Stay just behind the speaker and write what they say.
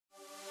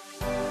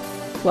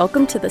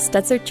Welcome to the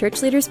Stetzer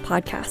Church Leaders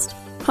Podcast.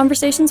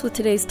 Conversations with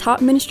today's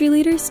top ministry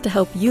leaders to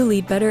help you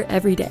lead better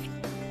every day.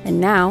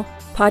 And now,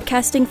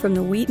 podcasting from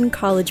the Wheaton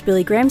College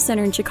Billy Graham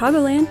Center in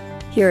Chicagoland,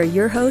 here are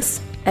your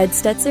hosts, Ed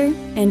Stetzer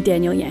and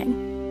Daniel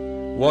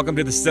Yang. Welcome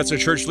to the Stetzer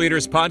Church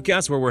Leaders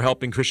Podcast, where we're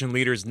helping Christian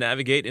leaders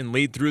navigate and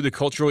lead through the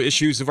cultural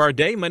issues of our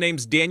day. My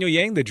name's Daniel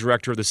Yang, the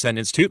director of the Send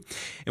Institute,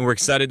 and we're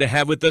excited to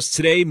have with us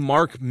today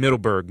Mark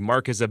Mittelberg.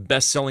 Mark is a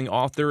best-selling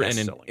author and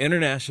an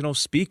international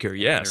speaker.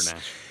 Yes.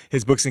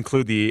 His books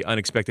include The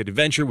Unexpected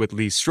Adventure with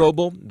Lee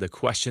Strobel, The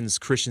Questions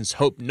Christians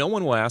Hope No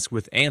One Will Ask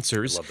with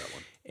Answers, I love that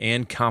one.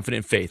 And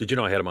Confident Faith. Did you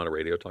know I had him on a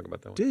radio talking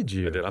about that one? Did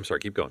you? I did. I'm sorry.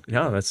 Keep going.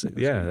 No, that's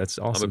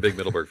awesome. I'm a big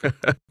Mittelberg fan.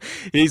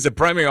 He's the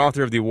primary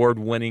author of the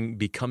award-winning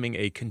Becoming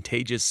a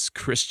Contagious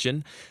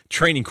Christian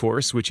training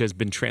course, which has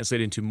been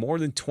translated into more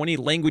than 20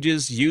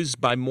 languages, used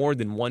by more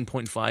than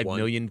 1.5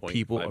 million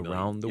people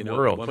around the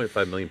world.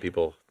 1.5 million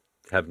people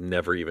have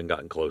never even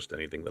gotten close to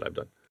anything that I've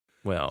done.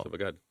 Well, so, my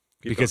God.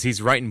 Because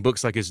he's writing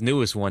books like his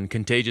newest one,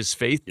 Contagious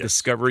Faith,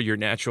 Discover Your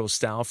Natural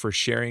Style for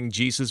Sharing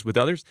Jesus with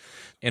Others.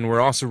 And we're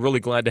also really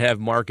glad to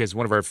have Mark as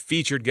one of our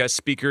featured guest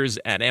speakers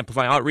at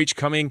Amplify Outreach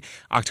coming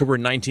October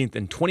 19th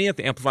and 20th.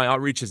 Amplify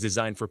Outreach is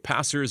designed for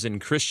pastors and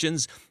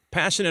Christians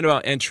passionate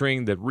about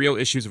entering the real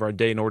issues of our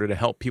day in order to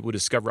help people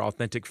discover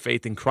authentic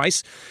faith in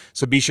Christ.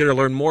 So be sure to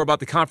learn more about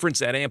the conference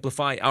at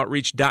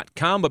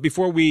amplifyoutreach.com. But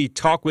before we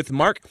talk with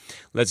Mark,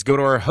 let's go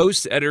to our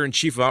host,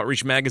 editor-in-chief of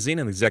Outreach Magazine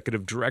and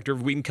executive director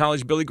of Wheaton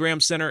College Billy Graham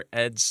Center,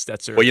 Ed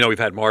Stetzer. Well, we've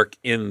had Mark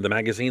in the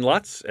magazine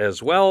lots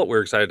as well.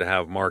 We're excited to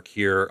have Mark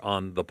here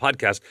on the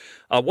podcast.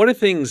 One of the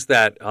things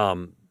that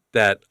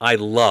I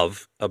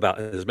love about,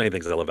 there's many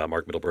things I love about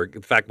Mark Mittelberg.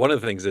 In fact, one of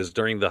the things is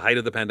during the height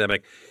of the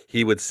pandemic,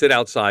 he would sit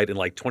outside in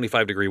like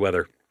 25-degree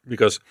weather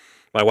because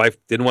my wife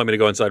didn't want me to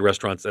go inside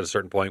restaurants at a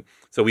certain point.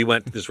 So we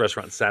went to this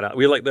restaurant and sat out.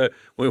 We were like when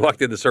we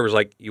walked in, the server was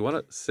like, "You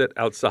want to sit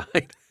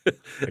outside?"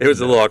 It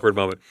was a little awkward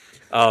moment.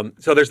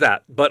 So there's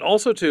that. But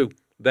also, too,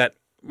 that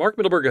Mark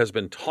Mittelberg has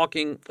been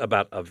talking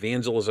about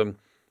evangelism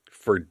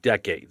for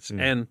decades.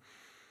 And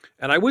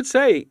I would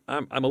say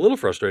I'm a little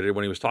frustrated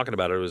when he was talking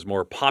about it. It was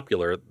more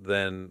popular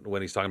than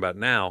when he's talking about it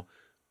now.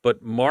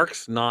 But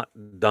Mark's not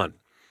done.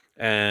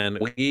 And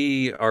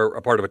we are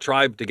a part of a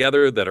tribe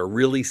together that are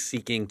really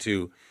seeking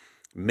to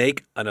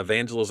make an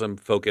evangelism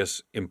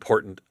focus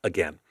important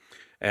again.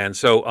 And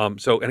so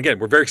and again,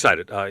 we're very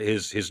excited.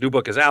 His new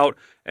book is out,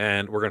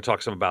 and we're going to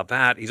talk some about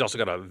that. He's also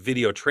got a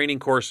video training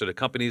course that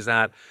accompanies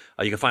that.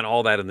 You can find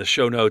all that in the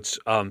show notes.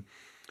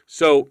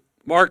 So,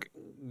 Mark,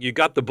 you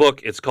got the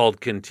book. It's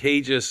called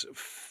Contagious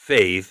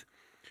Faith.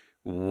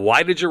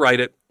 Why did you write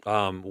it?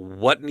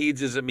 What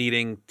needs is it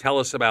meeting? Tell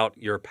us about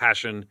your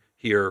passion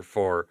here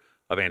for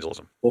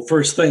evangelism. Well,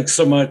 first, thanks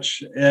so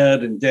much,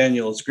 Ed and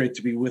Daniel. It's great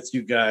to be with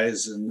you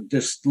guys and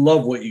just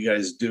love what you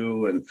guys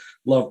do and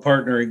love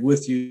partnering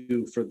with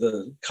you for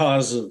the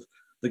cause of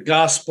the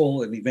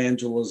gospel and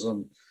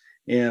evangelism.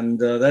 And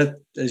that,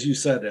 as you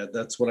said, Ed,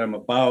 that's what I'm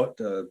about.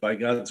 By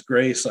God's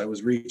grace, I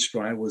was reached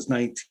when I was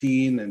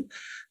 19, and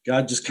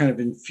God just kind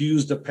of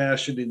infused a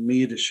passion in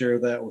me to share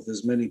that with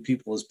as many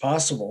people as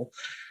possible.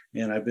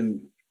 And I've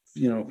been,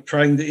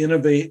 trying to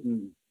innovate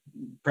and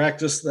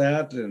practice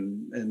that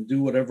and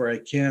do whatever I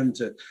can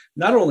to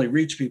not only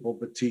reach people,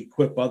 but to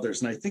equip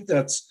others. And I think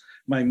that's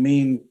my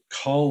main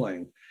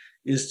calling,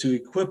 is to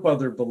equip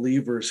other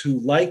believers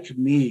who, like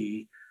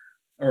me,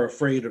 are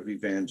afraid of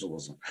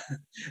evangelism.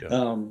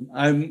 Yeah.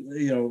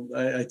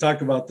 I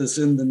talk about this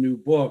in the new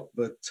book,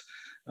 but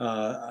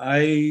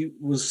I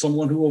was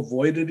someone who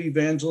avoided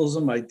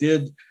evangelism. I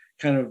did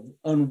kind of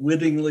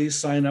unwittingly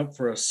sign up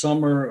for a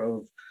summer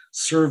of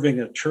serving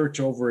a church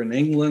over in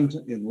England,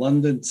 in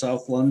London,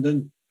 South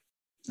London,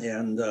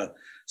 and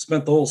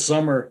spent the whole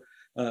summer.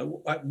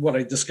 What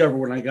I discovered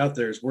when I got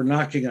there is we're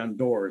knocking on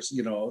doors,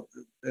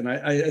 and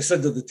I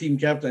said to the team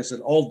captain, I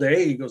said, all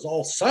day? He goes,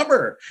 all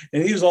summer.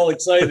 And he was all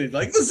excited,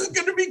 like, this is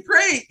going to be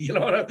great.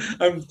 And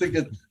I'm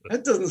thinking,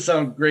 that doesn't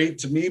sound great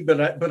to me,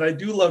 but I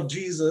do love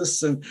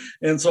Jesus. And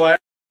so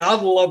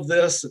I'll love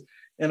this.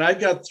 And I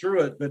got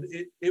through it, but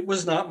it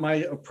was not my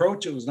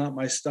approach. It was not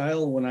my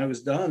style. When I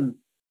was done,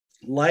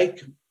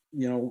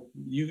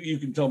 you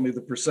can tell me the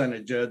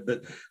percentage, Ed,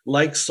 but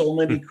like so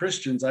many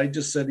Christians, I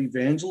just said,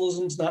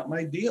 evangelism's not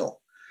my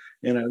deal.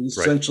 And I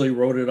essentially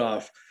wrote it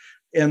off.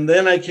 And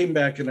then I came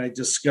back and I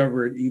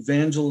discovered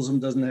evangelism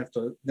doesn't have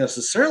to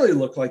necessarily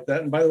look like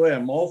that. And by the way,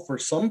 I'm all for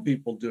some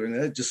people doing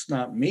that, just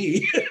not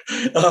me.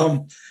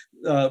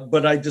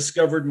 But I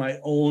discovered my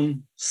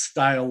own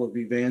style of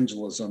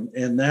evangelism.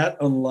 And that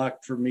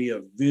unlocked for me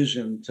a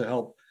vision to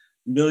help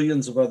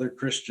millions of other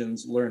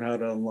Christians learn how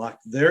to unlock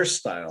their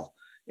style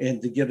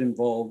and to get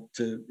involved,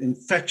 to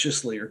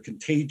infectiously or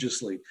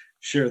contagiously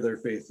share their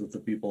faith with the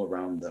people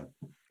around them.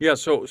 Yeah,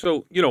 so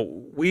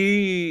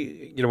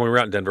we when we were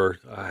out in Denver,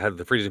 I had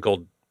the freezing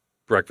cold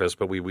breakfast,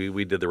 but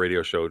we did the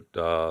radio show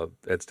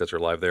at Stetzer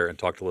Live there and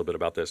talked a little bit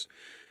about this.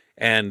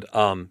 And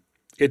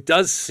it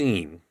does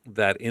seem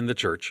that in the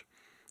church,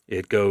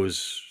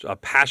 a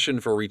passion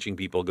for reaching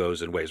people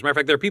goes in waves. As a matter of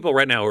fact, there are people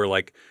right now who are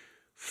like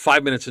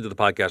 5 minutes into the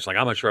podcast, like,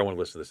 I'm not sure I want to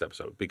listen to this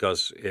episode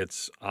because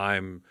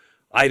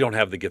I don't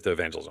have the gift of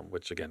evangelism,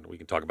 which again, we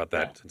can talk about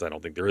that since I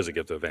don't think there is a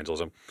gift of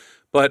evangelism.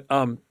 But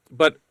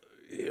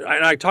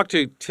I talked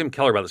to Tim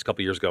Keller about this a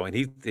couple of years ago, and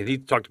he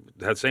had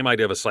the same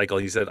idea of a cycle.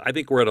 He said, I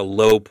think we're at a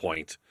low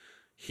point,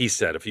 he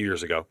said a few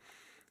years ago,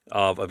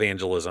 of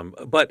evangelism.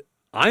 But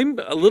I'm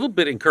a little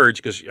bit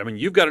encouraged because, I mean,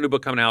 you've got a new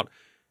book coming out,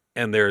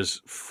 and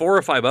there's 4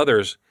 or 5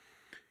 others.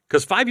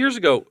 Because 5 years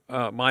ago,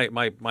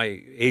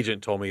 my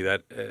agent told me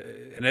that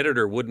an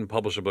editor wouldn't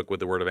publish a book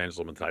with the word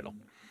evangelism in the title.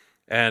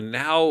 And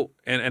now,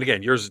 and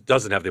again, yours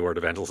doesn't have the word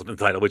evangelism in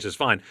the title, which is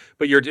fine.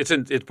 But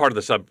it's part of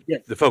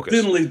the focus.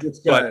 Thinly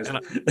disguised.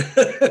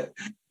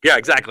 Yeah,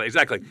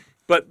 exactly.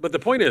 But the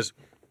point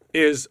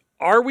is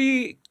are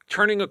we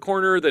turning a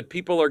corner that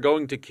people are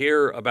going to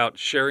care about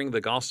sharing the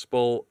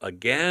gospel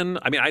again?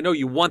 I mean, I know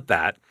you want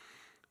that,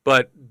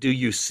 but do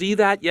you see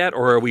that yet,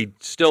 or are we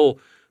still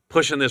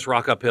pushing this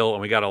rock uphill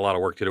and we got a lot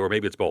of work to do, or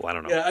maybe it's both? I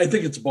don't know. Yeah, I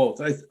think it's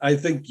both. I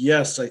think,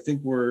 yes, I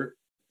think we're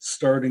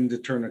starting to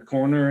turn a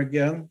corner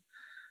again.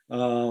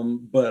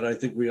 But I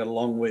think we got a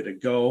long way to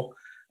go.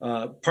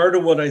 Part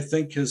of what I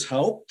think has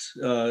helped,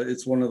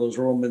 it's one of those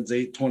Romans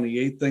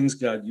 8:28 things.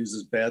 God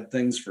uses bad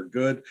things for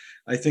good.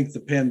 I think the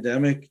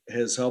pandemic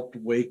has helped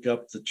wake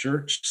up the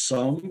church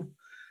some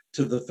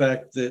to the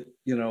fact that,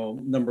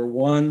 number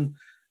one,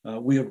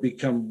 we have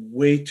become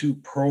way too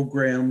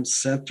program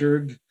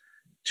centered,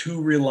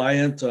 too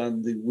reliant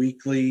on the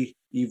weekly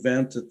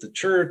event at the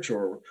church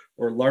or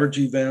large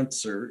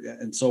events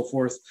and so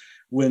forth,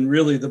 when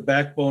really the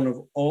backbone of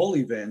all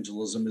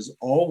evangelism is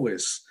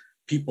always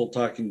people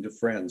talking to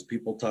friends,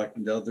 people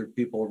talking to other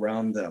people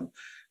around them.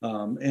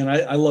 And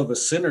I love a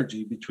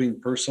synergy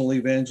between personal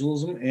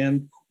evangelism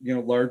and,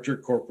 larger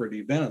corporate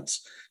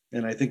events.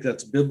 And I think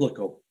that's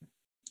biblical.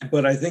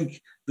 But I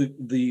think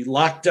the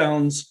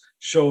lockdowns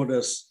showed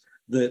us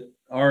that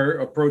our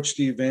approach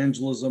to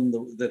evangelism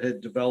that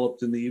had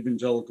developed in the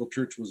evangelical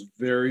church was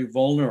very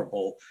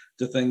vulnerable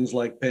to things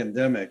like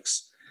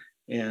pandemics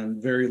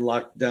and very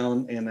locked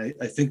down. And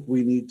I think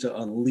we need to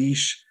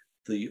unleash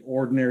the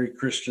ordinary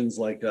Christians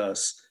like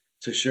us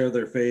to share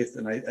their faith.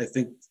 And I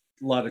think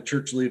a lot of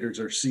church leaders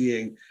are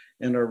seeing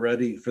and are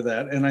ready for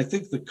that. And I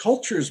think the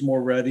culture is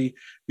more ready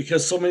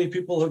because so many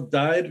people have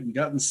died and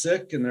gotten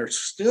sick, and they're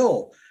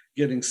still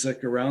getting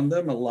sick around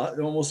them.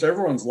 Almost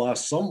everyone's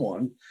lost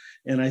someone.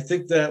 And I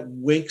think that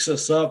wakes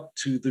us up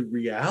to the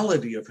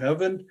reality of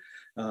heaven,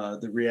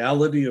 the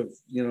reality of,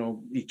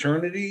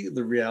 eternity,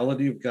 the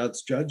reality of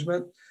God's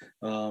judgment.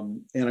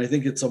 And I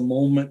think it's a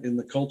moment in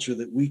the culture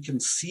that we can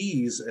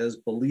seize as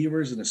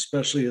believers, and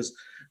especially as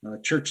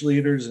church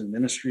leaders and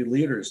ministry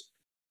leaders,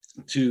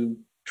 to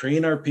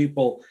train our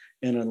people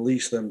and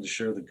unleash them to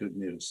share the good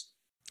news.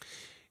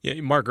 Yeah,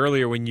 Mark,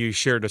 earlier when you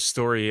shared a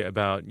story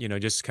about,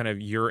 just kind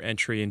of your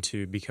entry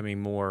into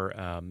becoming more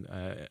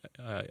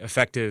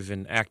effective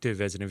and active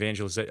as an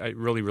evangelist, I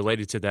really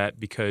related to that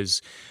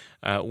because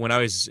when I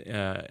was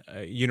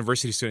a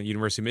university student at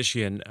University of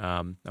Michigan,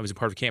 I was a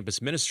part of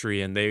campus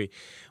ministry, and we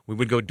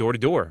would go door to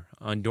door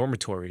on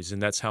dormitories,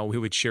 and that's how we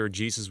would share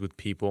Jesus with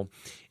people.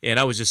 And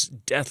I was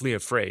just deathly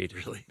afraid.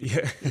 Really?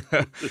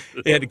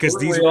 Yeah, because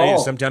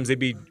sometimes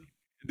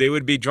they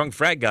would be drunk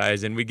frat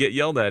guys, and we'd get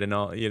yelled at and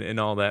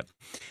all that.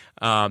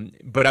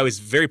 But I was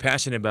very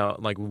passionate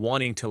about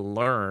wanting to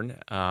learn.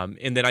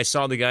 And then I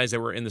saw the guys that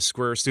were in the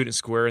student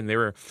square, and they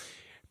were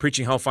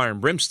preaching hellfire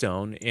and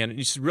brimstone. And you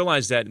just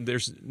realized that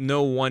there's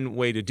no one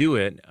way to do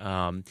it.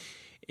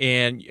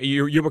 And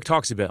your book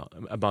talks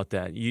about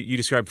that. You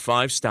describe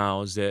 5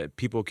 styles that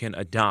people can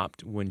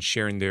adopt when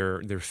sharing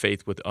their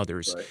faith with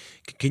others. Right.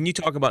 Can you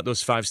talk about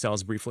those 5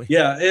 styles briefly?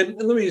 Yeah,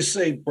 and let me just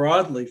say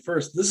broadly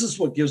first, this is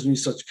what gives me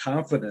such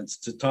confidence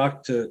to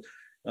talk to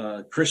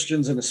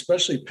Christians and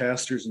especially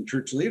pastors and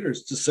church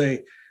leaders to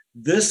say,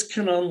 this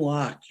can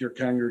unlock your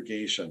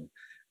congregation,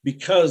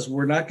 because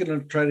we're not going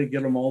to try to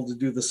get them all to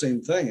do the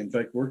same thing. In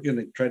fact, we're going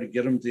to try to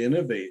get them to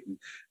innovate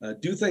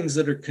and do things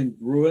that are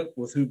congruent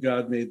with who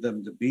God made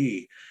them to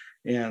be.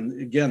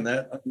 And again,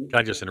 Can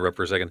I just interrupt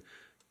for a second?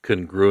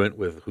 Congruent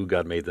with who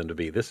God made them to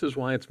be. This is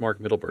why it's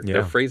Mark Mittelberg. Yeah.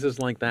 There are phrases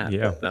like that.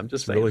 Yeah. I'm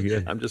just saying. Really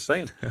good. I'm just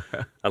saying.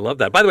 I love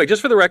that. By the way,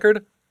 just for the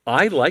record,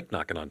 I like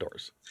knocking on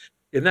doors.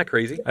 Isn't that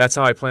crazy? That's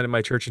how I planted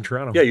my church in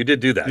Toronto. Yeah, you did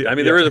do that. I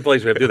mean, there is a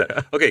place we have to do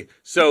that. Okay,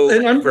 so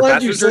and I'm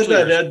glad you said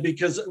that, leaders, Ed,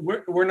 because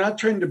we're not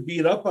trying to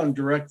beat up on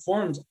direct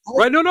forms.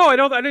 Right? No, I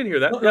didn't hear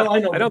that. No, I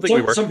know. I don't think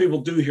we were. Some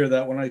people do hear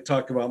that when I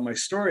talk about my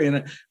story,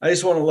 and I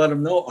just want to let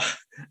them know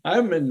I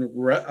am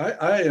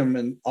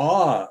in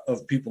awe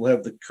of people who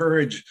have the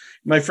courage.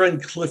 My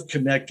friend Cliff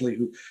Connectley,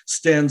 who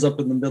stands up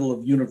in the middle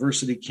of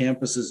university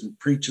campuses and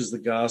preaches the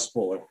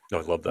gospel. Oh,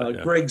 I love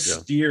that. Greg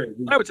Steer.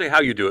 I would say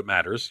how you do it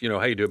matters.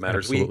 How you do it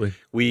matters. Absolutely.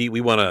 We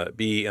want to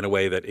be in a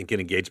way that it can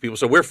engage people.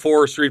 So we're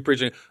for street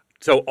preaching.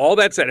 So all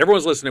that said,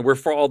 everyone's listening. We're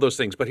for all those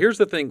things. But here's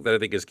the thing that I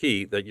think is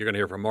key that you're going to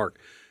hear from Mark,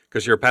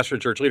 because you're a pastor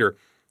and church leader,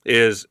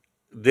 is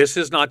this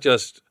is not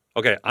just,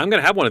 okay, I'm going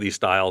to have one of these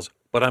styles,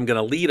 but I'm going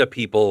to lead a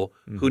people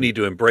who need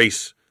to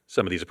embrace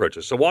some of these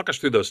approaches. So walk us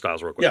through those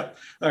styles real quick. Yeah.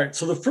 All right.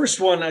 So the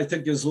first one I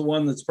think is the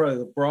one that's probably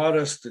the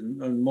broadest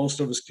and most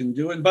of us can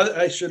do it. But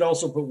I should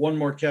also put one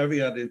more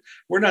caveat in.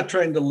 We're not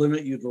trying to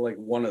limit you to like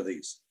one of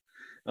these.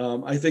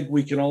 I think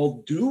we can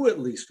all do at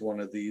least one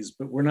of these,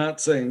 but we're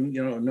not saying,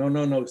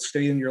 no,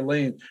 stay in your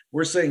lane.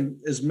 We're saying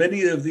as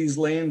many of these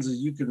lanes as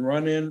you can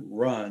run in,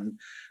 run.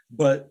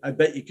 But I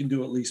bet you can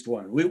do at least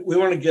one. We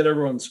want to get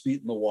everyone's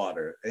feet in the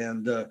water.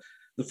 And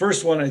the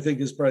first one I think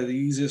is probably the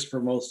easiest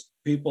for most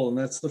people, and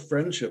that's the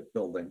friendship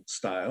building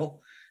style.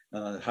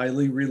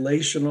 Highly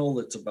relational.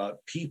 It's about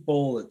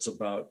people. It's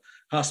about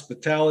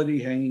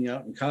hospitality, hanging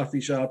out in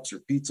coffee shops or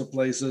pizza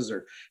places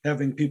or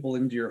having people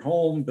into your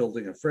home,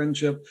 building a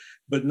friendship,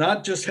 but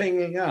not just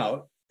hanging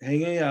out,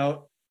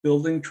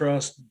 building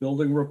trust,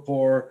 building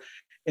rapport,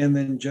 and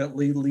then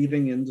gently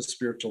leading into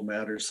spiritual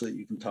matters so that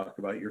you can talk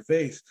about your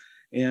faith.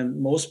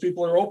 And most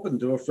people are open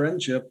to a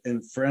friendship,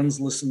 and friends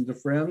listen to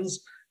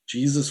friends.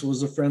 Jesus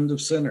was a friend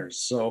of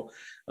sinners. So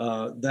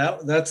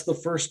that's the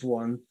first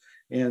one.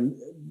 And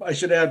I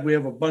should add, we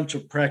have a bunch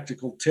of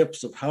practical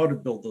tips of how to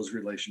build those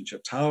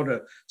relationships, how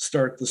to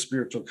start the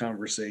spiritual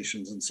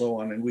conversations and so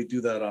on. And we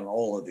do that on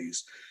all of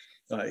these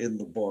in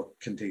the book,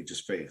 Contagious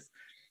Faith.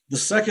 The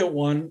second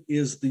one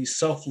is the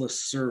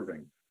selfless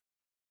serving.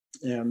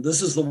 And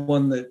this is the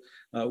one that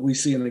we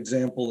see an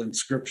example in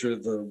scripture,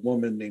 the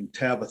woman named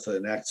Tabitha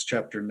in Acts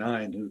chapter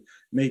 9, who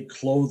made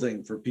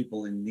clothing for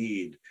people in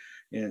need.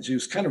 And she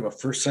was kind of a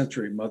first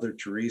century Mother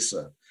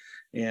Teresa.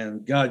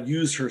 And God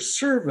used her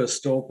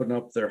service to open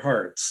up their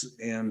hearts.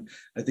 And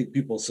I think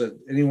people said,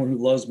 anyone who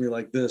loves me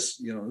like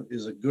this,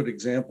 is a good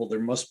example.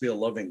 There must be a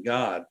loving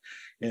God.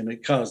 And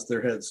it caused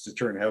their heads to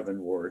turn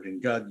heavenward.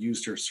 And God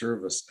used her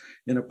service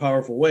in a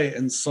powerful way.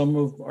 And some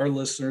of our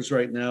listeners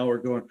right now are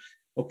going,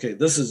 okay,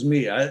 this is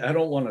me. I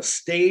don't want a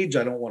stage.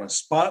 I don't want a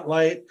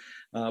spotlight,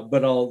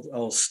 but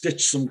I'll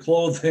stitch some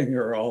clothing,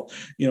 or I'll,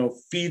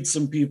 feed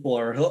some people,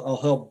 or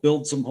I'll help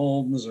build some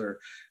homes,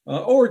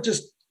 or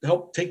just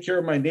help take care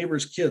of my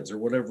neighbor's kids, or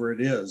whatever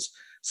it is.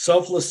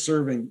 Selfless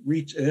serving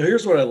and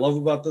here's what I love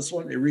about this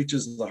one. It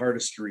reaches the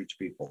hardest to reach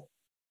people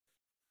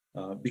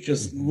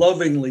because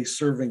lovingly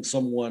serving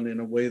someone in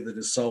a way that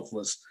is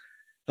selfless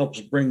helps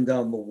bring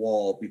down the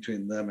wall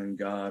between them and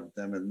God,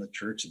 them and the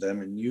church,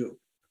 them and you.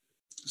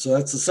 So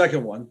that's the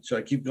second one. Should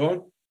I keep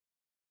going?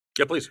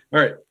 Yeah, please. All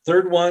right.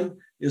 Third one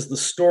is the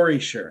story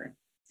sharing.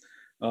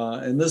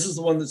 And this is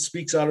the one that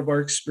speaks out of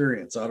our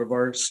experience, out of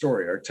our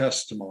story, our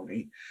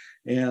testimony.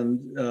 And,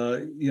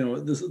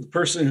 the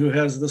person who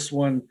has this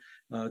one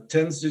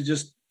tends to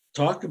just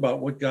talk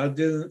about what God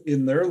did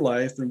in their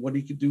life and what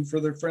he could do for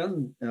their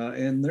friend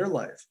in their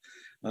life.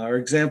 Our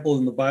example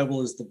in the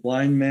Bible is the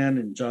blind man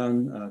in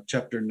John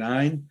chapter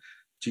 9.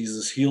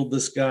 Jesus healed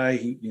this guy.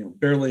 He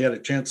barely had a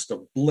chance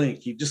to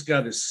blink. He just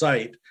got his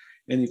sight,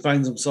 and he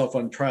finds himself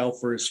on trial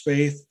for his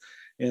faith.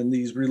 And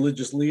these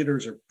religious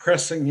leaders are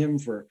pressing him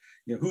for,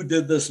 who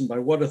did this and by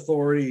what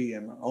authority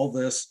and all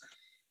this.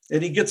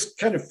 And he gets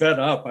kind of fed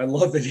up. I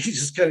love it. He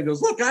just kind of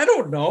goes, look, I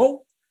don't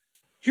know.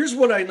 Here's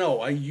what I know.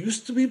 I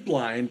used to be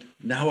blind.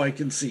 Now I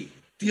can see.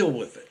 Deal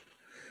with it.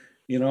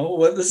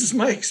 This is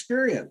my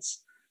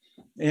experience.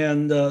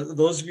 And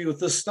those of you with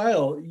this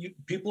style,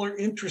 people are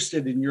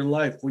interested in your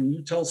life. When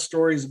you tell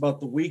stories about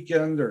the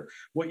weekend or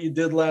what you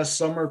did last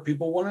summer,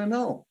 people want to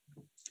know.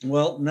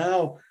 Well,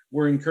 now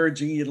we're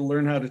encouraging you to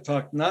learn how to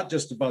talk not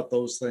just about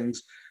those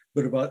things,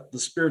 but about the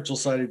spiritual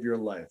side of your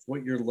life,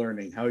 what you're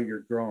learning, how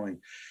you're growing.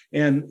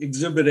 And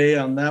exhibit A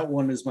on that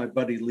one is my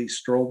buddy Lee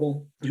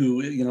Strobel,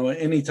 who,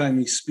 anytime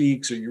he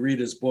speaks or you read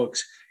his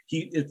books,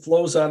 it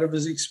flows out of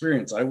his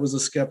experience. I was a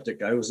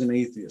skeptic, I was an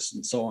atheist,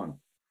 and so on.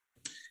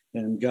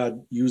 And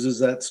God uses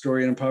that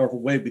story in a powerful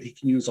way, but he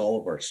can use all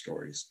of our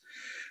stories.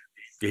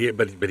 Yeah,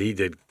 but he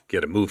did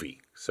get a movie,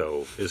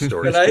 so his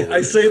story. And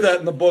I say that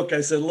in the book.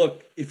 I said,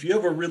 look, if you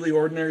have a really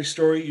ordinary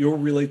story, you'll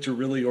relate to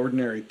really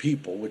ordinary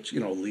people, which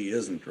Lee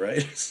isn't,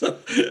 right? So,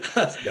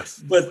 yes.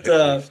 But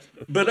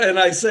and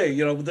I say,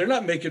 they're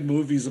not making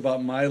movies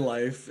about my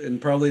life, and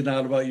probably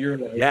not about your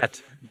life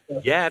yet.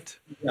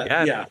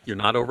 Yeah. You're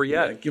not over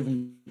yet. Yeah, give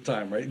them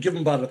time, right? Give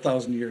them about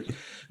 1,000 years.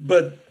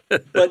 But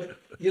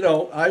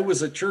I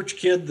was a church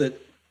kid that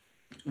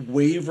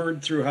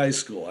wavered through high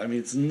school. I mean,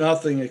 it's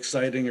nothing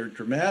exciting or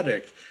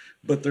dramatic,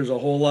 but there's a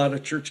whole lot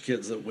of church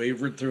kids that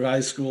wavered through high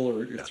school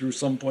or through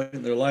some point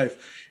in their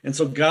life. And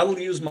so God will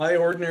use my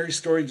ordinary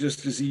story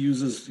just as he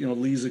uses,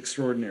 Lee's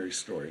extraordinary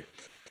story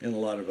and a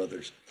lot of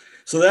others.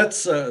 So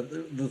that's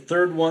the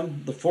third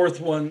one. The fourth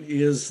one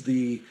is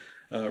the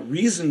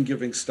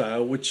reason-giving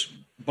style, which,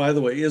 by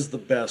the way, is the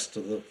best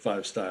of the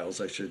 5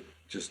 styles. I should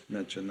just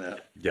mention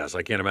that. Yes,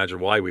 I can't imagine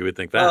why we would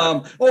think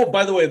that.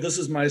 By the way, this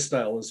is my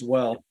style as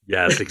well.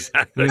 Yes,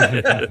 exactly.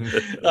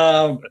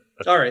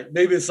 All right,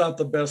 maybe it's not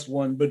the best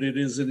one, but it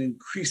is an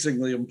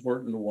increasingly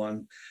important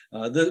one.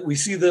 We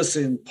see this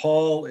in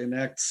Paul in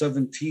Acts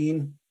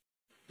 17,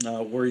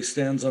 where he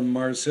stands on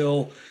Mars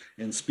Hill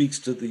and speaks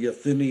to the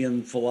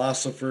Athenian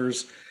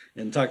philosophers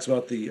and talks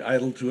about the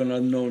idol to an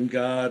unknown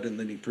God, and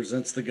then he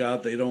presents the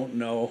God they don't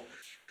know.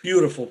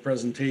 Beautiful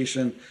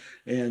presentation.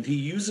 And he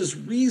uses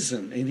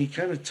reason, and he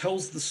kind of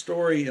tells the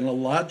story in a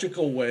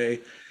logical way.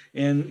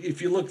 And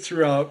if you look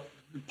throughout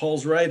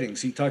Paul's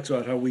writings, he talks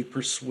about how we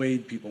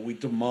persuade people, we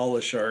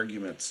demolish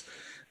arguments,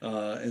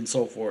 and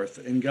so forth.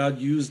 And God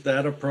used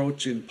that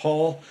approach in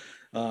Paul.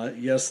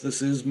 Yes,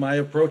 this is my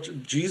approach.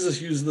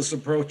 Jesus used this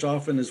approach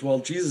often as well.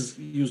 Jesus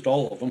used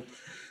all of them.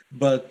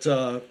 But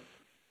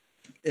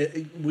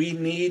we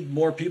need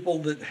more people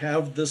that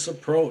have this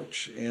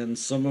approach. And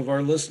some of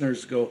our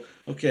listeners go,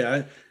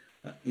 okay,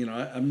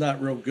 I'm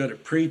not real good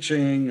at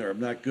preaching, or I'm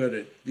not good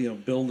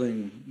at,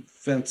 building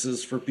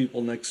fences for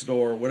people next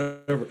door or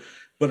whatever.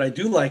 But I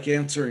do like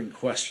answering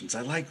questions.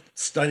 I like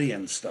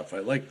studying stuff. I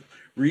like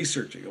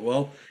researching.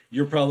 Well,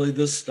 you're probably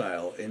this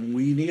style, and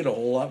we need a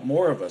whole lot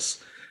more of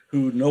us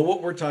who know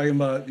what we're talking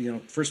about.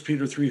 1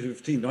 Peter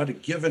 3:15, know how to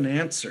give an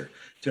answer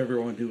to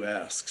everyone who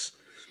asks.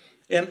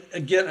 And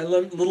again, a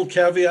little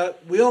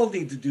caveat, we all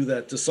need to do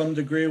that to some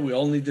degree. We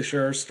all need to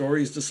share our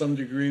stories to some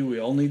degree. We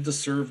all need to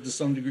serve to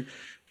some degree.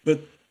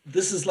 But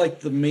this is like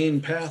the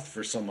main path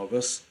for some of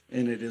us,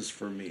 and it is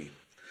for me.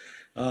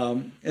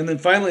 And then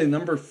finally,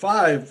 number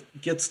 5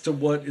 gets to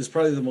what is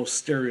probably the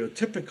most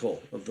stereotypical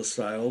of the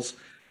styles,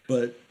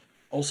 but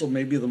also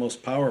maybe the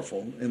most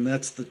powerful, and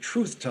that's the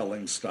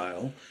truth-telling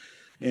style.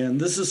 And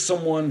this is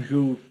someone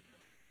who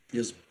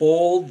is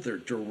bold, they're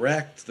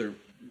direct, they're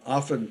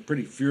often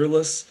pretty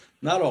fearless,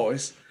 not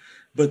always,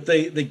 but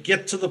they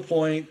get to the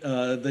point.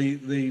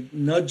 They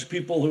nudge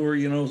people who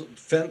are,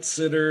 fence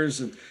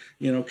sitters and,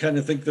 kind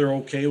of think they're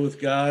okay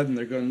with God, and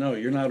they're going, no,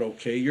 you're not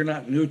okay. You're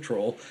not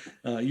neutral.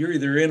 You're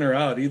either in or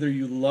out. Either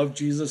you love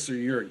Jesus or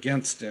you're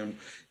against him.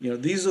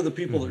 These are the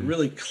people that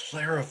really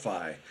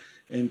clarify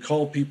and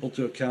call people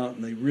to account,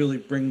 and they really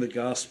bring the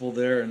gospel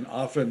there, and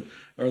often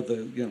are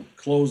the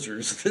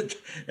closers that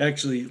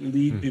actually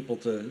lead people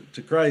to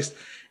Christ.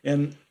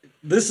 And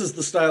this is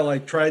the style I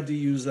tried to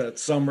use that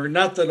summer.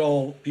 Not that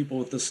all people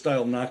with this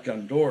style knock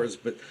on doors,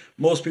 but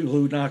most people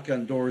who knock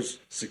on doors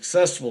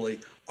successfully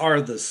are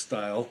this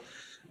style,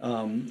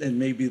 and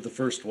maybe the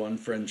first one,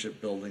 friendship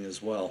building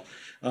as well.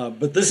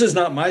 But this is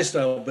not my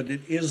style, but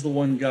it is the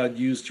one God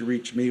used to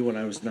reach me when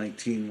I was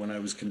 19, when I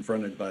was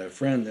confronted by a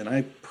friend. And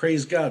I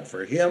praise God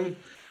for him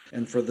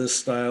and for this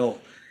style,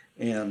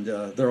 and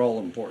they're all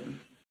important.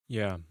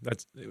 Yeah,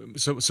 that's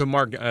so.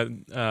 Mark,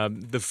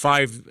 the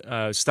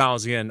 5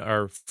 styles again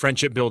are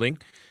friendship building,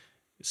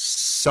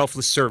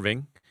 selfless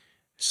serving,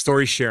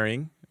 story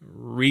sharing,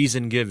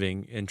 reason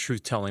giving, and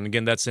truth telling.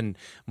 Again, that's in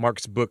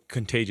Mark's book,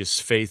 Contagious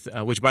Faith,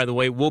 which, by the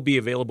way, will be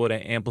available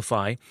to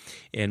Amplify,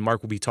 and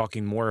Mark will be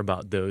talking more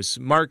about those.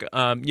 Mark,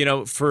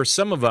 for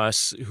some of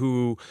us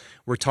who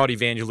were taught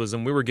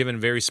evangelism, we were given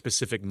very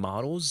specific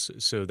models.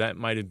 So that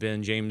might have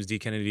been James D.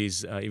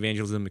 Kennedy's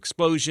Evangelism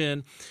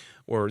Explosion,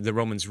 or the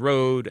Romans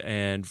Road,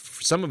 and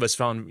some of us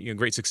found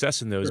great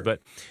success in those. Sure.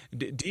 But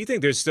do you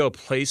think there's still a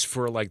place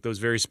for like those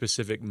very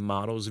specific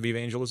models of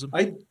evangelism?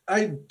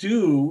 I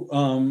do,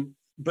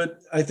 but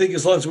I think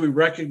as long as we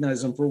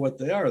recognize them for what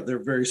they are,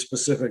 they're very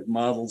specific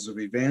models of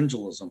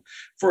evangelism.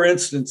 For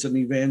instance, an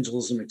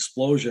evangelism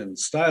explosion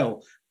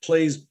style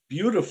plays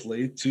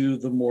beautifully to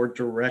the more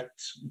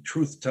direct,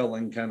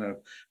 truth-telling kind of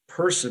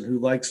person who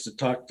likes to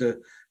talk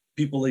to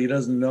people he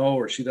doesn't know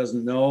or she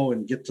doesn't know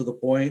and get to the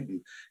point.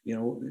 And,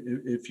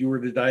 if you were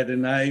to die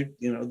tonight,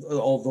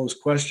 all those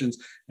questions.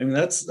 I mean,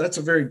 that's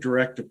a very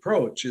direct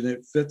approach, and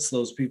it fits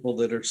those people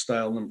that are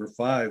style number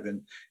 5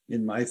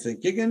 in my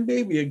thinking. And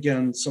maybe,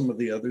 again, some of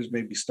the others,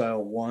 maybe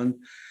style 1.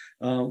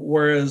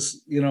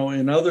 Whereas,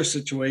 in other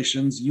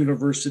situations,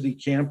 university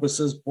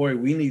campuses, boy,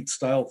 we need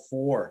style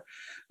 4,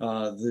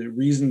 the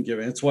reason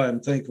giving. That's why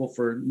I'm thankful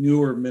for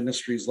newer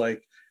ministries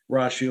like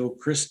Ratio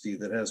Christi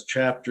that has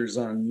chapters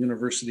on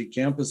university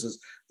campuses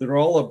that are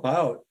all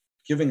about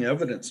giving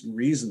evidence and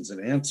reasons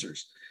and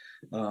answers.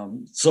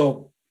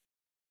 So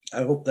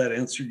I hope that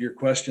answered your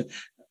question.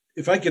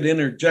 If I could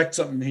interject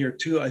something here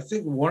too, I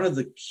think one of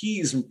the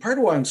keys, and part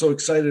of why I'm so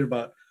excited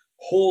about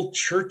whole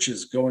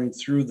churches going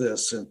through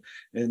this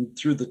and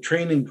through the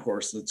training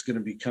course that's going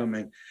to be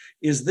coming,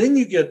 is then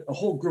you get a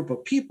whole group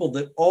of people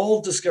that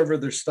all discover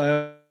their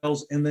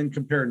styles and then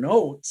compare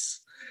notes.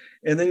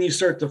 And then you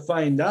start to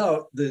find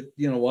out that,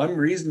 I'm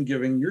reason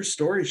giving, you're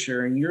story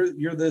sharing,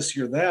 you're this,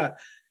 you're that.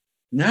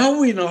 Now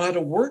we know how to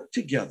work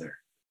together.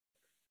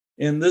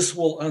 And this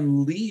will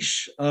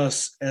unleash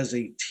us as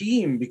a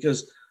team,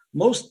 because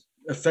most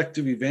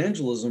effective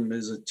evangelism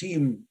is a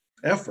team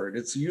effort.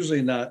 It's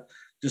usually not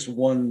just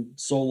one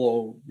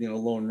solo,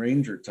 Lone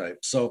Ranger type.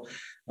 So,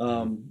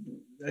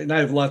 and I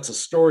have lots of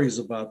stories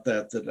about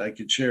that I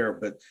could share,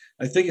 but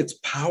I think it's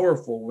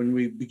powerful when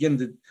we begin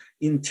to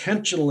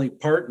intentionally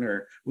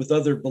partner with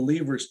other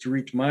believers to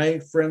reach my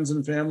friends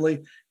and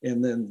family,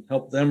 and then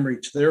help them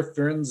reach their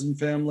friends and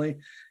family.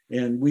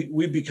 And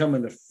we become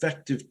an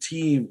effective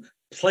team,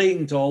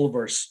 playing to all of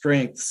our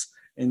strengths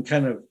and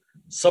kind of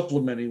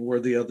supplementing where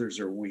the others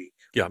are weak.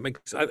 Yeah,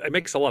 it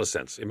makes a lot of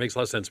sense. It makes a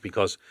lot of sense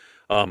because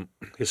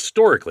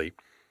historically,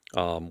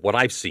 what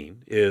I've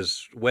seen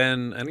is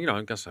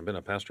I guess I've been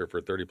a pastor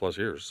for 30 plus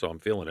years, so I'm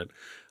feeling it.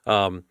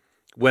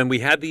 when we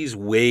had these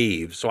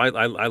waves, so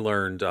I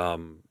learned, I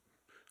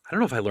don't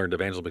know if I learned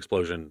Evangelism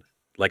Explosion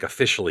like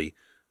officially,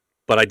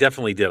 but I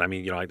definitely did. I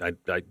mean, I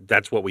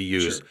that's what we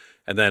use. Sure.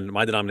 And then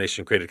my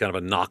denomination created kind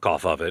of a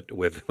knockoff of it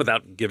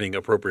without giving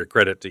appropriate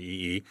credit to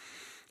EE.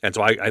 And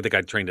so I think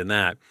I trained in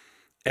that.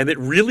 And it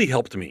really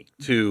helped me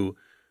to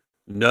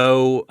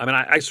know. I mean,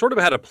 I sort of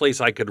had a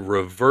place I could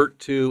revert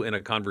to in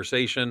a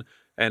conversation,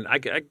 and I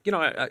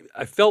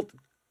felt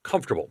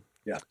comfortable.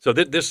 Yeah. So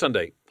this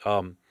Sunday,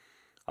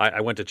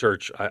 I went to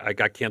church. I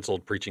got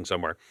canceled preaching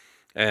somewhere.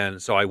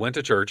 And so I went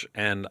to church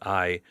and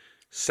I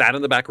sat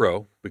in the back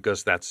row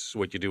because that's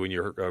what you do when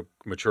you're a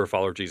mature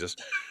follower of Jesus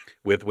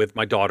with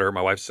my daughter.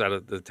 My wife's out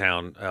of the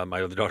town.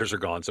 My other daughters are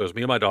gone. So it was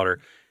me and my daughter.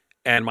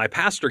 And my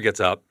pastor gets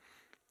up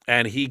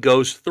and he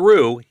goes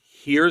through,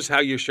 here's how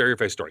you share your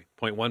faith story.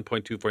 Point 1,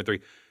 point 2, point 3,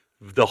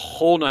 the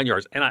whole 9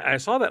 yards. And I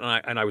saw that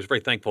and I was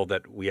very thankful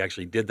that we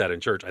actually did that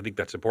in church. I think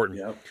that's important.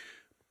 Yeah.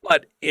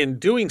 But in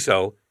doing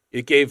so,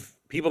 it gave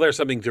people there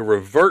something to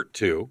revert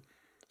to,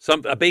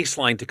 a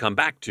baseline to come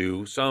back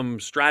to, some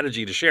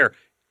strategy to share.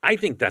 I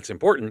think that's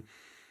important.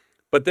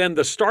 But then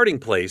the starting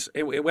place,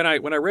 when I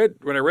read,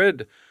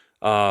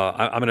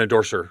 I'm an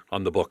endorser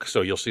on the book,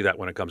 so you'll see that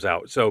when it comes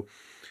out. So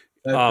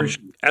glad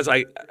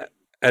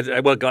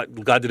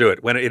to do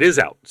it when it is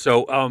out.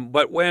 So,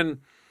 but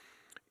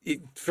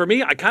for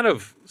me, I kind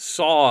of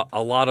saw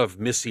a lot of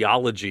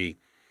missiology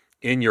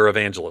in your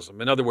evangelism.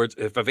 In other words,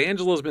 if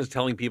evangelism is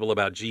telling people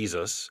about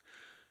Jesus,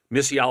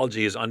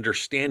 missiology is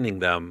understanding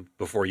them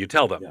before you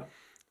tell them. Yeah.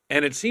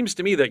 And it seems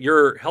to me that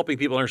you're helping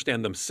people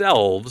understand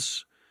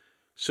themselves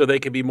so they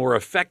can be more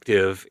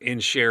effective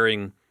in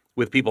sharing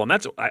with people. And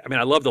that's,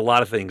 I loved a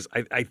lot of things.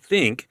 I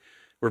think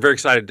we're very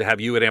excited to have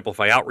you at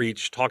Amplify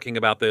Outreach talking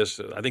about this.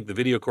 I think the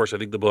video course, I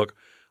think the book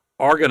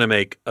are going to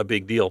make a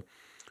big deal.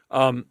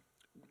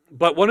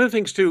 But one of the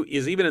things, too,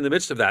 is even in the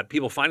midst of that,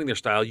 people finding their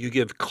style, you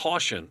give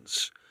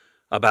cautions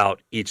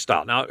about each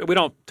style. Now, we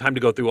don't have time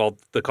to go through all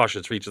the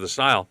cautions for each of the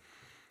style,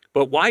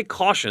 but why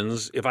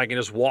cautions if I can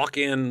just walk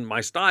in my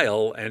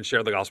style and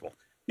share the gospel?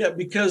 Yeah,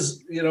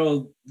 because,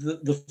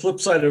 the flip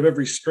side of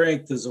every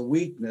strength is a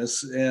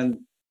weakness.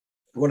 And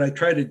what I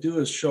try to do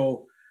is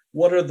show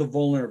what are the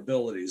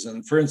vulnerabilities.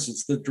 And for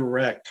instance, the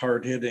direct,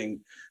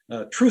 hard-hitting,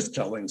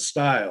 truth-telling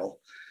style.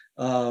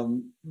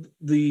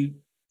 The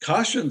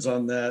cautions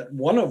on that,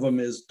 one of them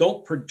is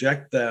don't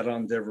project that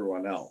onto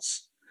everyone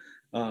else.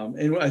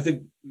 And I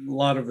think a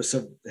lot of us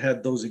have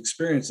had those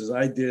experiences.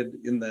 I did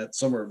in that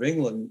summer of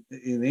England,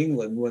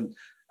 when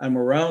I'm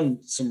around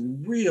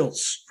some real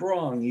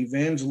strong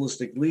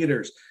evangelistic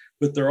leaders,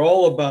 but they're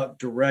all about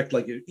direct,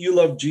 like, if you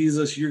love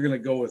Jesus, you're going to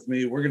go with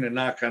me. We're going to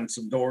knock on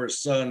some doors,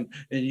 son,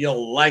 and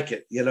you'll like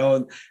it,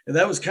 and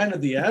that was kind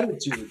of the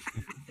attitude.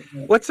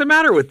 What's the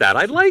matter with that?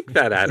 I like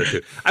that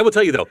attitude. I will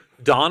tell you, though,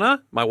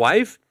 Donna, my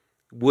wife,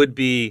 would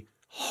be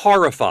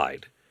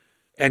horrified.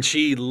 And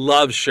she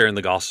loves sharing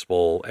the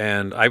gospel.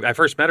 And I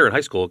first met her in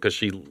high school because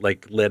she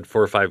led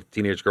 4 or 5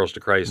 teenage girls to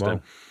Christ. Wow.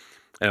 And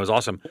it was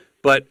awesome.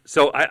 But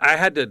so I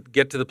had to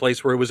get to the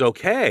place where it was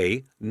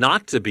okay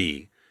not to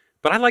be.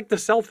 But I like to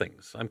sell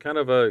things. I'm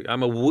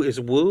a woo. Is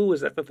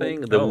that the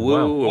thing? The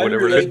woo or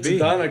whatever it is. I relate to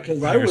Donna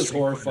because I was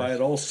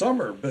horrified all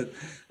summer. But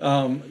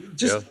and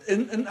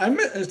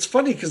it's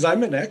funny because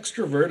I'm an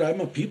extrovert.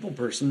 I'm a people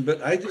person,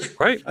 but I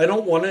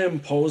don't want to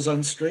impose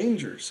on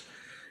strangers.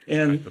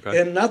 And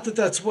not that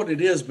that's what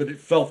it is, but it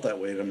felt that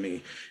way to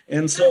me.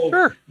 And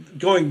so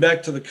Going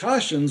back to the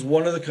cautions,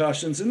 one of the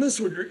cautions, and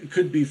this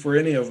could be for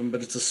any of them,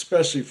 but it's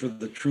especially for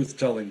the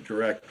truth-telling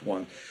direct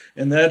one.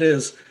 And that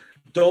is,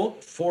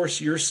 don't force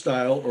your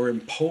style or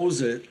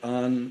impose it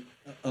on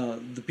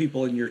the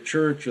people in your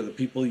church or the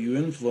people you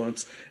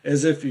influence,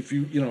 as if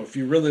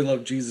you really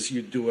love Jesus,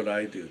 you'd do what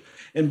I do.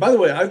 And by the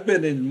way, I've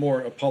been in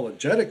more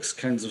apologetics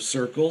kinds of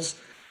circles.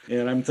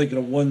 And I'm thinking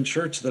of one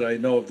church that I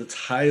know of that's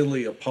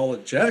highly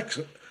apologetics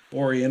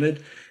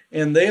oriented,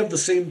 and they have the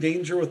same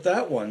danger with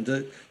that one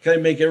to kind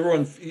of make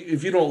everyone,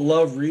 if you don't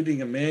love reading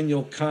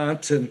Immanuel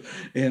Kant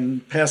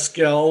and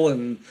Pascal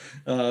and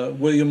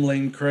William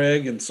Lane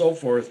Craig and so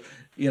forth,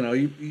 you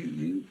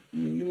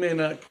may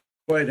not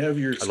quite have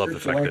your. I love the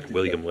fact that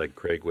William Lane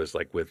Craig was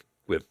with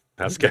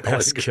Pascal.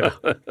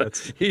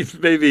 He's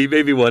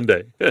maybe one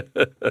day.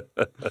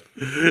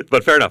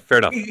 But fair enough.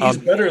 He's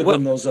better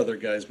than those other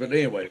guys, but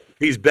anyway.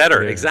 He's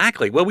better,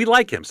 exactly. Well, we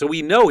like him, so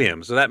we know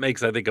him. So that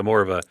makes, I think, a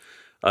more of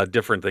a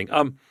different thing.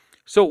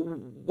 So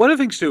one of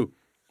the things, too,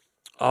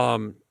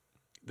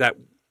 that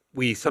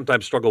we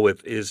sometimes struggle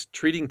with is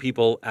treating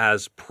people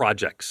as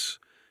projects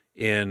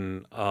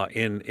in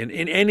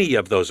any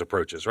of those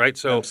approaches, right?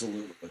 So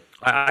absolutely.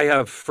 I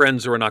have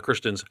friends who are not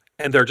Christians,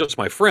 and they're just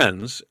my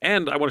friends,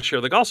 and I want to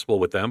share the gospel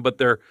with them, but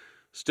they're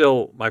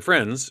still my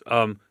friends.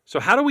 So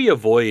how do we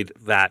avoid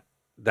that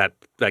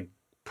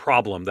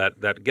problem,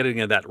 that getting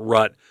in that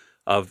rut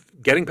of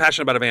getting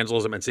passionate about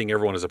evangelism and seeing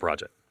everyone as a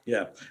project?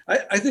 Yeah,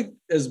 I think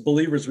as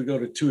believers, we go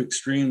to two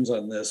extremes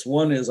on this.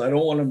 One is I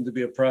don't want them to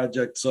be a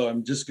project, so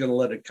I'm just going to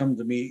let it come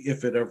to me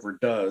if it ever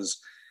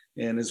does.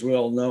 And as we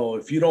all know,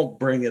 if you don't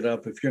bring it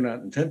up, if you're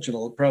not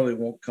intentional, it probably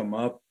won't come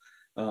up.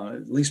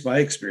 At least my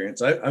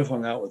experience, I've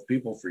hung out with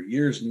people for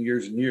years and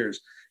years and years.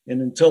 And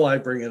until I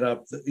bring it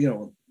up,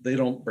 they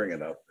don't bring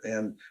it up.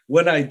 And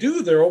when I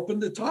do, they're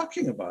open to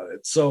talking about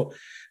it. So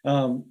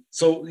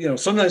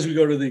sometimes we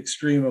go to the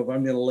extreme of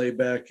I'm going to lay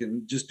back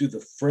and just do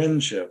the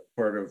friendship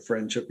part of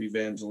friendship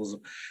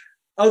evangelism.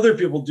 Other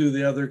people do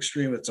the other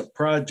extreme. It's a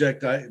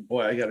project. I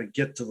got to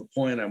get to the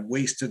point. I'm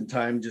wasting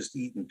time just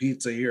eating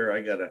pizza here.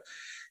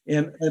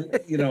 And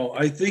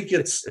I think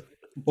it's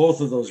both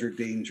of those are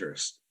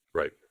dangerous.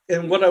 Right.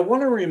 And what I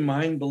want to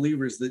remind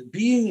believers that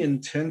being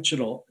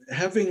intentional,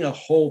 having a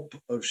hope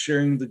of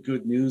sharing the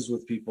good news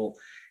with people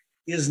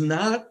it's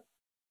not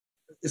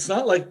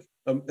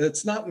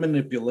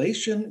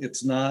manipulation.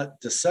 It's not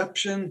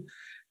deception,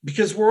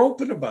 because we're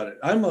open about it.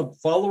 I'm a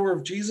follower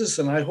of Jesus,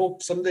 and I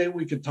hope someday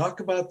we could talk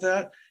about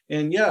that.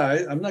 And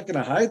I'm not going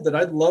to hide that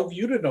I'd love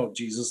you to know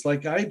Jesus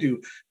like I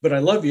do, but I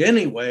love you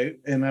anyway,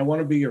 and I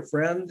want to be your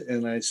friend,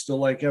 and I still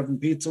like having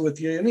pizza with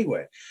you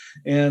anyway.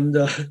 And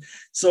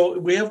so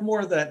we have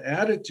more of that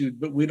attitude,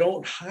 but we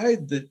don't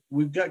hide that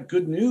we've got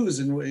good news,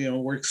 and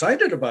we're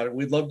excited about it.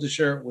 We'd love to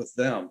share it with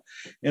them.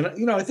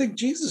 And I think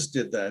Jesus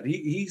did that.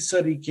 He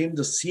said he came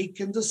to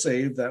seek and to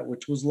save that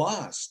which was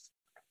lost,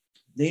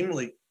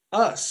 namely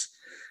us.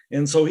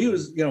 And so he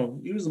was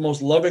the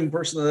most loving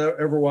person that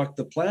ever walked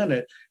the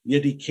planet,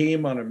 yet he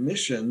came on a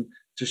mission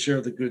to share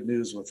the good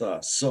news with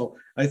us. So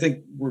I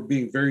think we're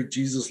being very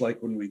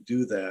Jesus-like when we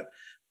do that.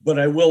 But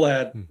I will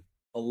add,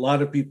 a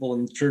lot of people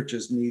in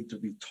churches need to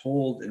be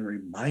told and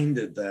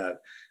reminded that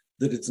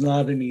it's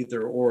not an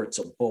either or, it's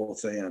a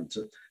both and,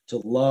 to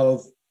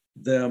love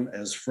them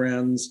as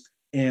friends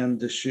and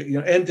to share,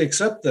 and to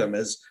accept them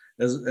as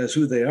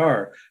who they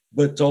are,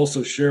 but to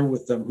also share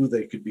with them who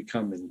they could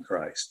become in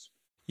Christ.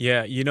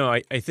 Yeah,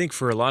 I think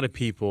for a lot of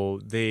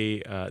people,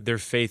 their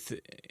faith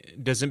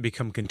doesn't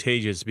become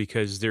contagious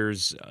because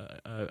there's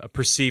a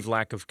perceived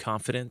lack of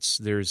confidence.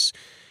 There's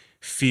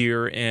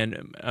fear.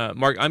 And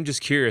Mark, I'm just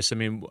curious. I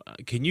mean,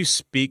 can you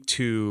speak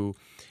to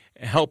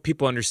help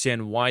people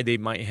understand why they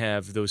might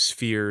have those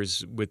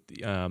fears with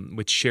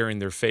sharing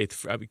their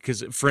faith?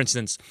 Because, for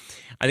instance,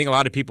 I think a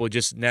lot of people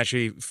just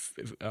naturally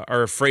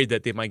are afraid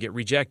that they might get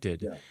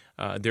rejected.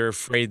 Yeah. They're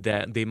afraid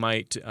that they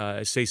might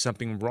say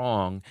something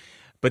wrong.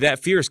 But that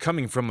fear is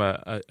coming from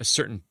a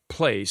certain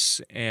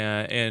place,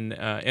 and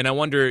I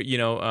wonder,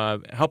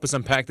 help us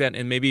unpack that,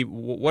 and maybe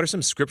what are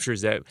some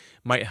scriptures that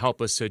might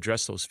help us to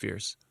address those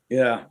fears?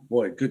 Yeah,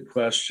 boy, good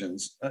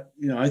questions.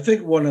 I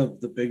think one of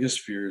the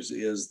biggest fears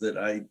is that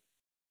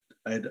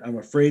I'm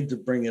afraid to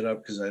bring it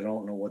up because I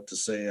don't know what to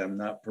say. I'm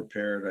not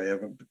prepared. I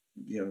haven't,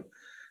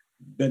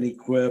 been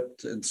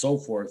equipped and so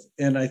forth.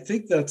 And I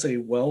think that's a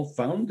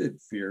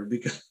well-founded fear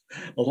because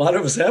a lot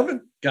of us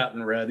haven't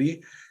gotten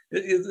ready.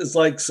 It's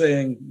like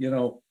saying,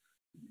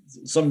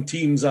 some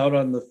teams out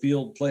on the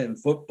field playing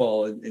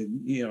football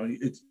and you're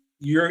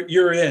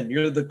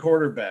you're the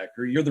quarterback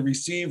or you're the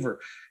receiver,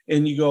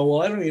 and you go,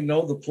 well, I don't even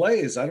know the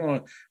plays. I don't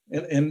know.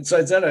 And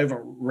besides that, I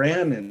haven't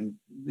ran in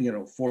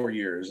 4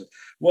 years.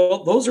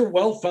 Well, those are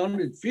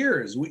well-founded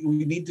fears. We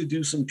need to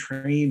do some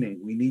training.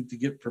 We need to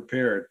get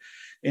prepared.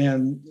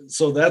 And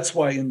so that's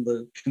why in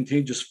the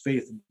Contagious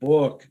Faith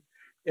book,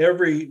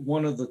 every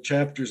one of the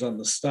chapters on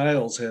the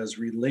styles has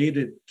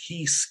related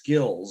key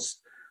skills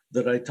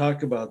that I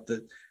talk about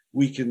that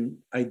we can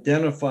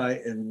identify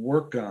and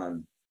work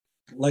on.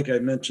 Like I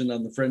mentioned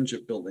on the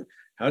friendship building,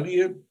 how do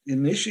you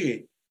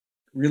initiate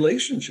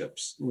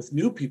relationships with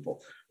new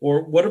people?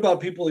 Or what about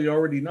people you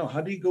already know?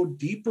 How do you go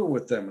deeper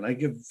with them? And I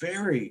give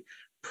very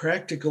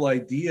practical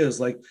ideas,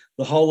 like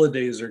the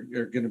holidays are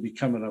going to be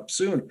coming up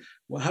soon.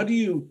 Well, how do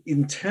you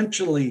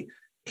intentionally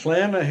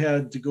plan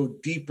ahead to go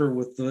deeper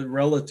with the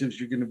relatives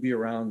you're going to be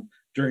around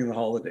during the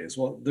holidays?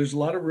 Well, there's a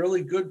lot of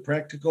really good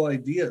practical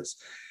ideas.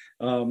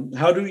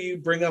 How do you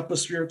bring up a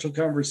spiritual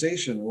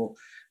conversation? Well,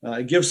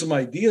 I give some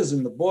ideas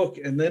in the book,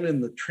 and then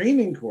in the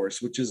training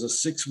course, which is a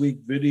 6-week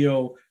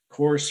video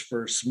course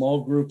for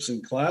small groups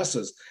and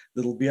classes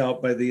that'll be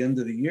out by the end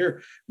of the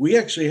year, we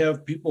actually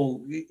have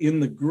people in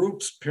the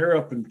groups pair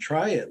up and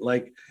try it.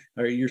 Like,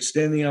 you're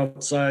standing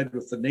outside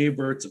with the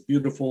neighbor, it's a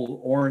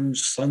beautiful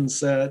orange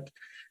sunset.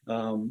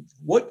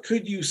 What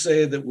could you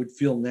say that would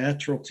feel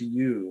natural to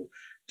you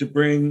to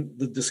bring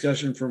the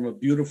discussion from a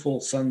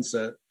beautiful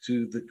sunset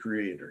to the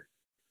Creator?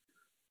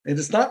 And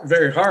it's not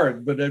very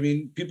hard, but I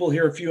mean, people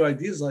hear a few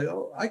ideas like,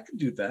 oh, I could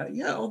do that.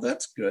 Yeah, oh,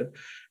 that's good.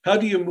 How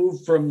do you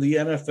move from the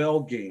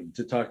NFL game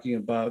to talking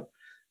about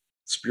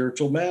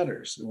spiritual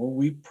matters? Well,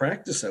 we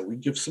practice that. We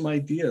give some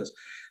ideas.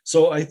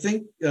 So I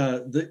think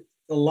that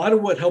a lot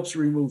of what helps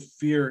remove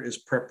fear is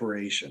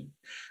preparation.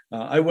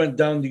 I went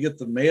down to get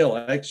the mail.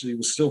 I actually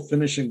was still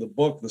finishing the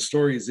book. The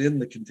story is in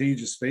the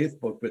Contagious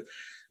Faith book, but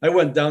I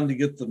went down to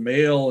get the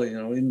mail,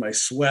 in my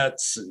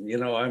sweats,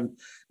 and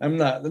I'm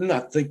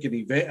not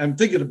thinking I'm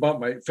thinking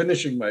about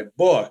finishing my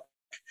book.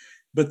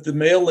 But the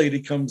mail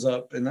lady comes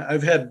up, and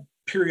I've had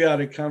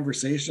periodic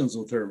conversations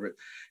with her, but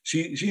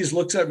she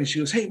looks at me. She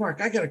goes, "Hey,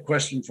 Mark, I got a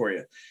question for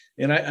you."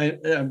 And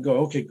I'm going,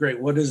 okay, great.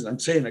 What is it? I'm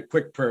saying a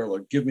quick prayer,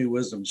 Lord, give me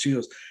wisdom. She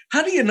goes,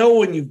 how do you know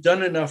when you've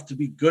done enough to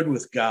be good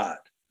with God?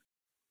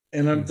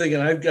 And I'm thinking,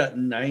 I've got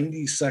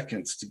 90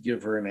 seconds to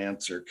give her an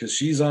answer because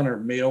she's on her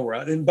mail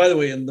route. And by the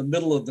way, in the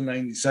middle of the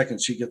 90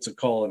 seconds, she gets a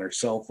call on her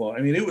cell phone.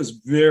 I mean, it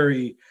was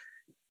very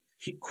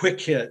quick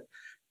hit.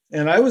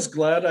 And I was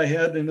glad I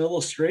had an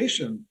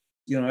illustration.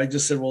 I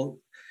just said, well,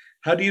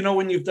 how do you know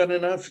when you've done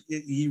enough?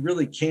 You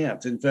really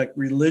can't. In fact,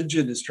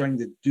 religion is trying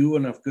to do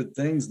enough good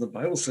things. The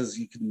Bible says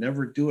you can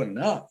never do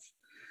enough.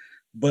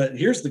 But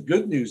here's the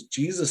good news.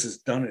 Jesus has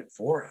done it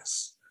for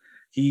us.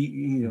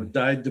 He,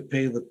 died to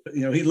pay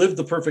he lived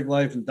the perfect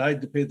life and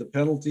died to pay the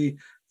penalty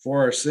for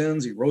our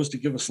sins. He rose to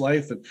give us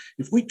life. And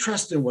if we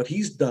trust in what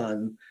he's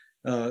done,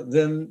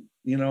 then,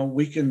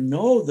 we can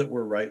know that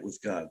we're right with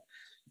God.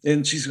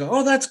 And she's going,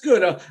 oh, that's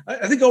good.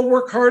 I think I'll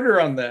work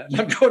harder on that.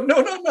 And I'm going,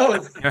 no.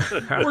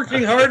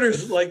 Working harder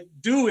is like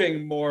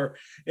doing more.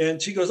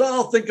 And she goes, oh,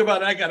 I'll think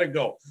about it. I got to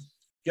go.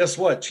 Guess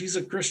what? She's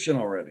a Christian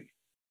already.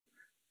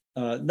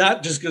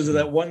 Not just because of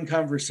that one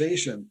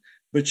conversation,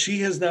 but she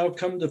has now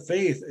come to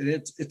faith. And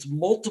it's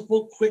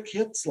multiple quick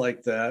hits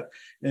like that.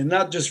 And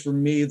not just for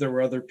me, there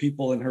were other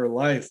people in her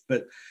life,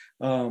 but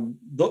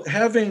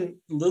having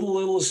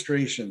little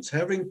illustrations,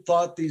 having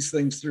thought these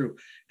things through,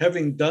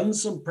 having done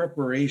some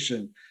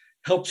preparation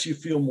helps you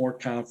feel more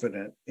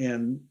confident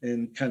and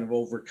kind of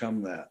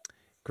overcome that.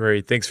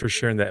 Great. Thanks for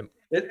sharing that.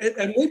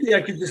 And maybe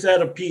I could just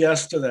add a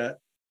PS to that.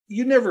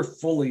 You never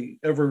fully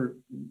ever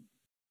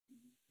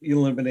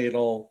eliminate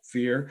all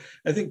fear.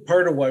 I think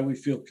part of why we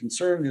feel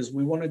concerned is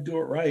we want to do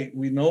it right.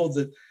 We know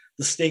that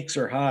the stakes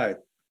are high.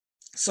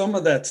 Some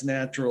of that's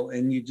natural,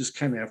 and you just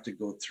kind of have to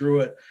go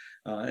through it.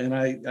 And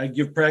I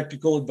give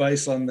practical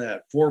advice on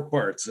that. 4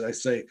 parts. I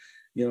say,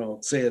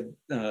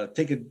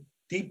 take a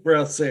deep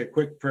breath, say a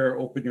quick prayer,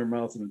 open your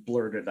mouth and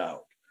blurt it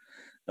out.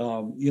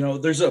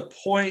 There's a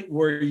point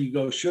where you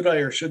go, should I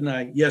or shouldn't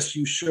I? Yes,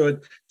 you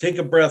should. Take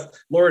a breath.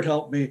 Lord,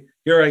 help me.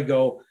 Here I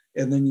go.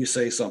 And then you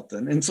say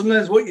something. And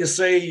sometimes what you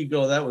say, you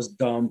go, that was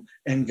dumb.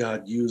 And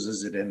God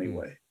uses it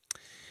anyway.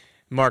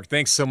 Mark,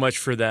 thanks so much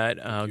for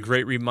that.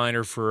 Great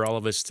reminder for all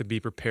of us to be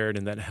prepared,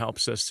 and that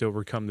helps us to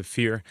overcome the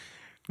fear.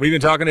 We've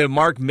been talking to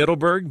Mark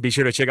Mittelberg. Be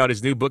sure to check out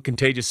his new book,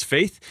 Contagious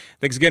Faith.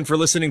 Thanks again for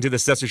listening to the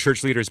Stetzer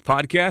Church Leaders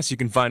podcast. You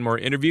can find more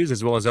interviews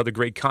as well as other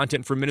great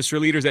content for ministry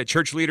leaders at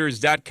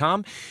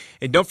churchleaders.com.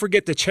 And don't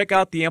forget to check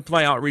out the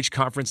Amplify Outreach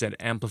Conference at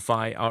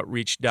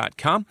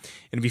amplifyoutreach.com.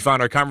 And if you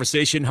found our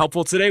conversation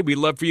helpful today, we'd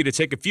love for you to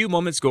take a few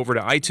moments, go over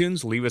to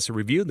iTunes, leave us a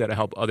review. That'll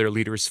help other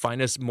leaders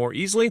find us more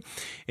easily.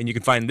 And you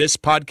can find this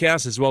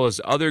podcast as well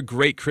as other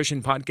great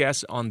Christian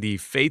podcasts on the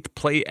Faith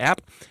Play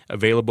app,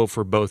 available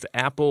for both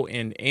Apple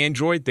and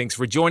Android. Thanks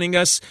for joining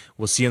us.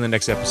 We'll see you in the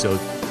next episode.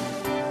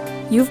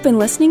 You've been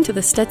listening to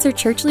the Stetzer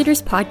Church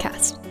Leaders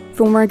podcast.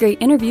 For more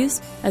great interviews,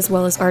 as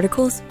well as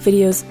articles,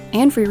 videos,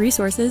 and free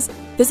resources,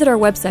 visit our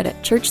website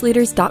at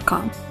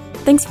churchleaders.com.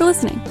 Thanks for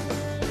listening.